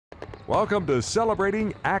Welcome to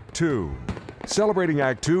Celebrating Act Two. Celebrating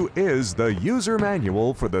Act Two is the user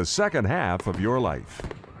manual for the second half of your life.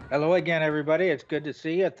 Hello again, everybody. It's good to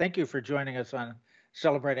see you. Thank you for joining us on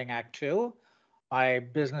Celebrating Act Two. My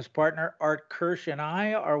business partner, Art Kirsch, and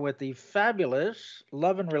I are with the fabulous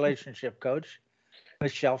love and relationship coach,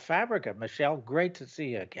 Michele Fabrega. Michele, great to see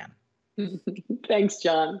you again. Thanks,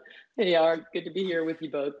 John. Hey, Art. Good to be here with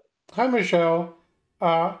you both. Hi, Michele.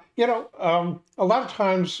 A lot of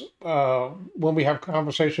times when we have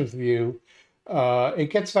conversations with you, it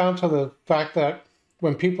gets down to the fact that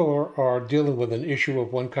when people are dealing with an issue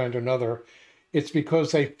of one kind or another, it's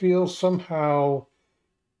because they feel somehow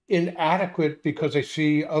inadequate because they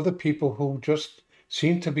see other people who just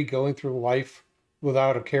seem to be going through life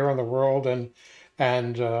without a care in the world.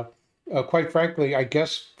 And quite frankly, I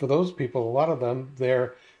guess for those people, a lot of them,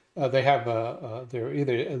 they're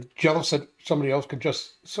either jealous that somebody else could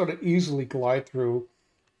just sort of easily glide through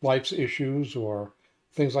life's issues or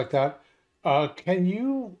things like that. Can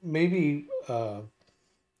you maybe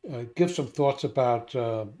give some thoughts about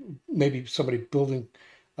maybe somebody building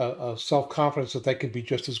a self-confidence that they could be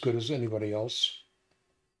just as good as anybody else?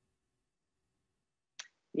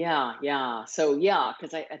 Yeah. So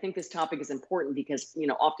because I think this topic is important because,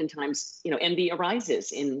 oftentimes, envy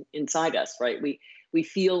arises inside us, right? We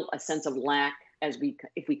feel a sense of lack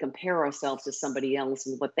if we compare ourselves to somebody else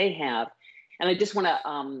and what they have. And I just want to,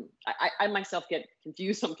 I myself get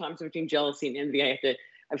confused sometimes between jealousy and envy.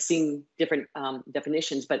 I've seen different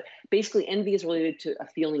definitions, but basically envy is related to a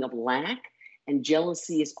feeling of lack and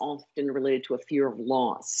jealousy is often related to a fear of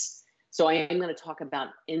loss. So I am going to talk about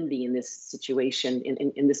envy in this situation,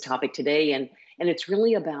 in this topic today. And it's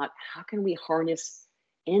really about how can we harness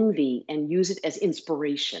envy and use it as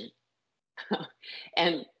inspiration.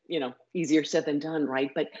 And, easier said than done,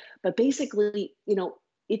 right? But basically,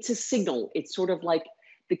 it's a signal. It's sort of like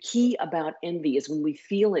the key about envy is when we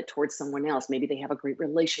feel it towards someone else. Maybe they have a great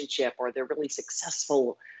relationship or they're really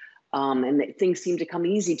successful and things seem to come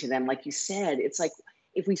easy to them. Like you said, it's like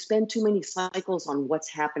if we spend too many cycles on what's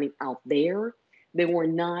happening out there, then we're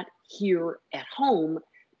not here at home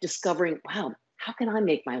discovering, wow, how can I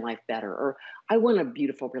make my life better? Or I want a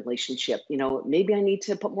beautiful relationship. Maybe I need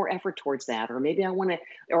to put more effort towards that. Or maybe I want to,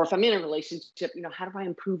 or if I'm in a relationship, how do I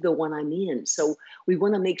improve the one I'm in? So we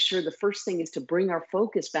want to make sure the first thing is to bring our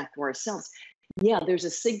focus back to ourselves. Yeah, there's a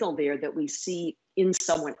signal there that we see in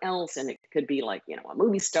someone else. And it could be like, a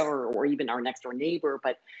movie star or even our next door neighbor.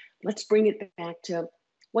 But let's bring it back to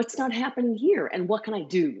what's not happening here and what can I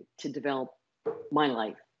do to develop my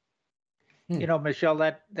life? Michele,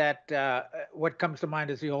 that what comes to mind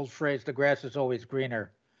is the old phrase, the grass is always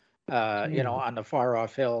greener, on the far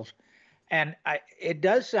off hills. And it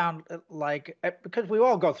does sound like, because we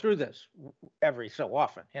all go through this every so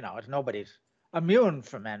often, it's nobody's immune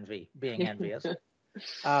from being envious.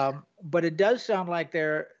 But it does sound like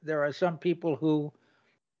there are some people who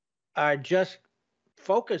are just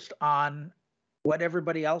focused on what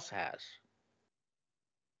everybody else has.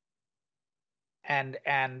 And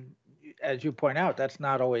as you point out, that's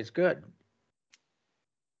not always good.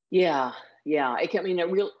 Yeah.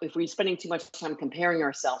 If we're spending too much time comparing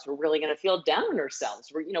ourselves, we're really going to feel down on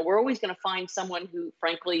ourselves. We're always going to find someone who,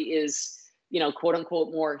 frankly, is, quote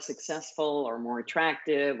unquote, more successful or more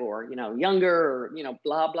attractive or, younger or,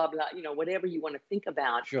 blah, blah, blah, whatever you want to think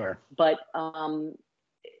about. Sure. But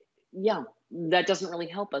that doesn't really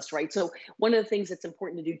help us, right? So one of the things that's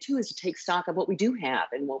important to do too is to take stock of what we do have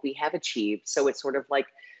and what we have achieved. So it's sort of like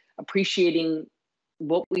appreciating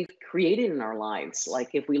what we've created in our lives. Like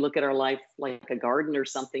if we look at our life like a garden or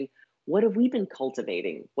something, what have we been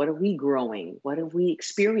cultivating? What are we growing? What have we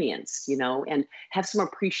experienced? And have some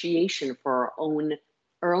appreciation for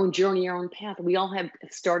our own journey, our own path. We all have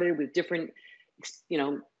started with different,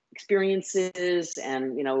 experiences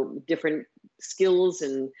and different skills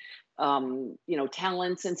and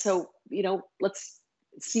talents. And so let's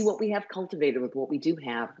see what we have cultivated with what we do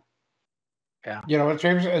have. Yeah.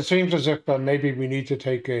 It seems as if maybe we need to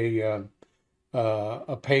take a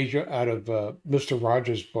page out of Mr.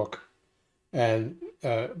 Rogers' book, and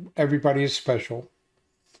everybody is special,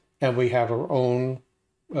 and we have our own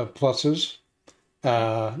pluses,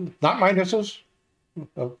 not minuses.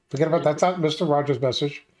 Forget about that. That's not Mr. Rogers'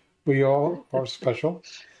 message. We all are special,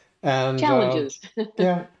 and challenges.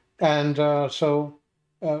 So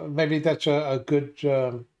maybe that's a good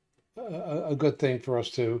thing for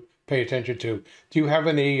us to pay attention to. Do you have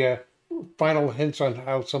any final hints on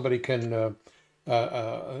how somebody can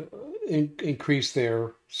increase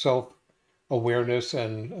their self-awareness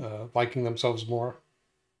and liking themselves more?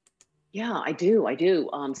 Yeah, I do.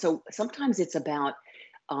 So sometimes it's about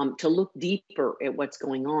to look deeper at what's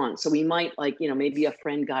going on. So we might like, maybe a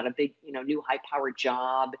friend got a big, new high-powered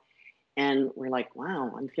job, and we're like,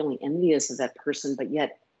 wow, I'm feeling envious of that person, but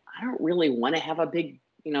yet I don't really want to have a big,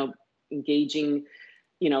 engaging,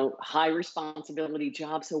 high responsibility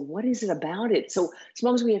job. So what is it about it? So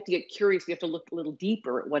sometimes we have to get curious. We have to look a little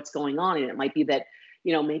deeper at what's going on. And it might be that,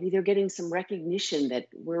 maybe they're getting some recognition that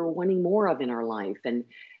we're wanting more of in our life. And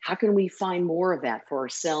how can we find more of that for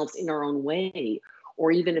ourselves in our own way?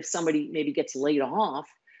 Or even if somebody maybe gets laid off,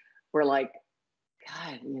 we're like,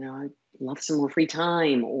 God, I'd love some more free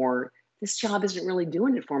time, or this job isn't really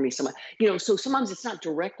doing it for me so much. So sometimes it's not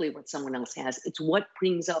directly what someone else has. It's what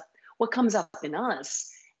comes up in us.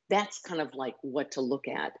 That's kind of like what to look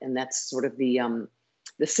at. And that's sort of the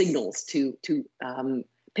signals to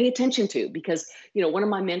pay attention to, because, one of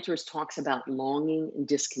my mentors talks about longing and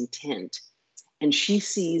discontent. And she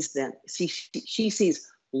sees she sees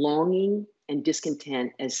longing and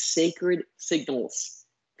discontent as sacred signals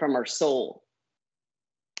from our soul.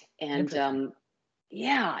 And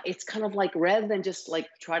it's kind of like, rather than just like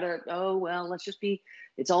try to, oh, well,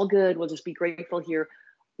 it's all good, we'll just be grateful here.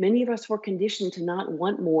 Many of us were conditioned to not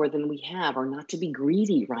want more than we have, or not to be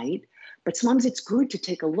greedy, right? But sometimes it's good to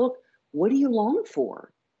take a look. What do you long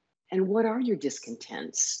for? And what are your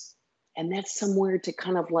discontents? And that's somewhere to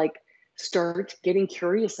kind of like start getting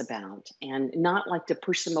curious about, and not like to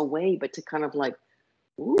push them away, but to kind of like,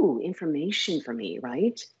 ooh, information for me,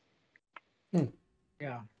 right?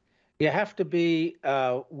 Yeah. You have to be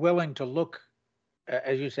willing to look,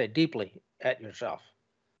 as you say, deeply at yourself.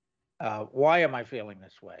 Why am I feeling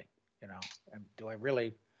this way? And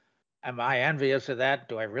am I envious of that?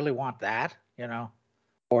 Do I really want that?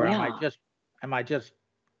 Or am I just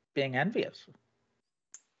being envious?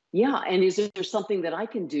 Yeah. And is there something that I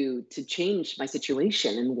can do to change my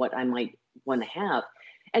situation and what I might want to have?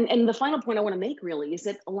 And the final point I want to make really is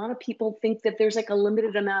that a lot of people think that there's like a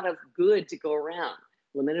limited amount of good to go around,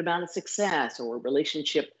 limited amount of success or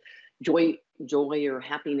relationship joy or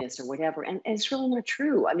happiness or whatever. And it's really not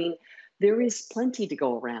true. I mean, there is plenty to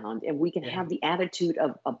go around, and we can have the attitude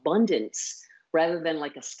of abundance rather than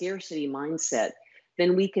like a scarcity mindset.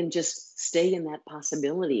 Then we can just stay in that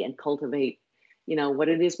possibility and cultivate, what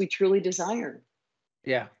it is we truly desire.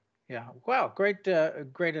 Yeah. Yeah. Wow. Great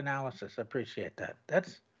analysis. I appreciate that.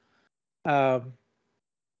 That's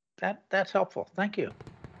helpful. Thank you.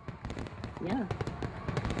 Yeah.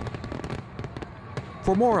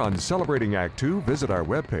 For more on Celebrating Act Two, visit our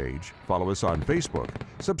webpage, follow us on Facebook,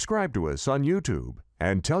 subscribe to us on YouTube,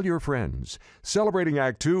 and tell your friends. Celebrating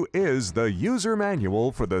Act Two is the user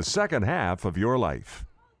manual for the second half of your life.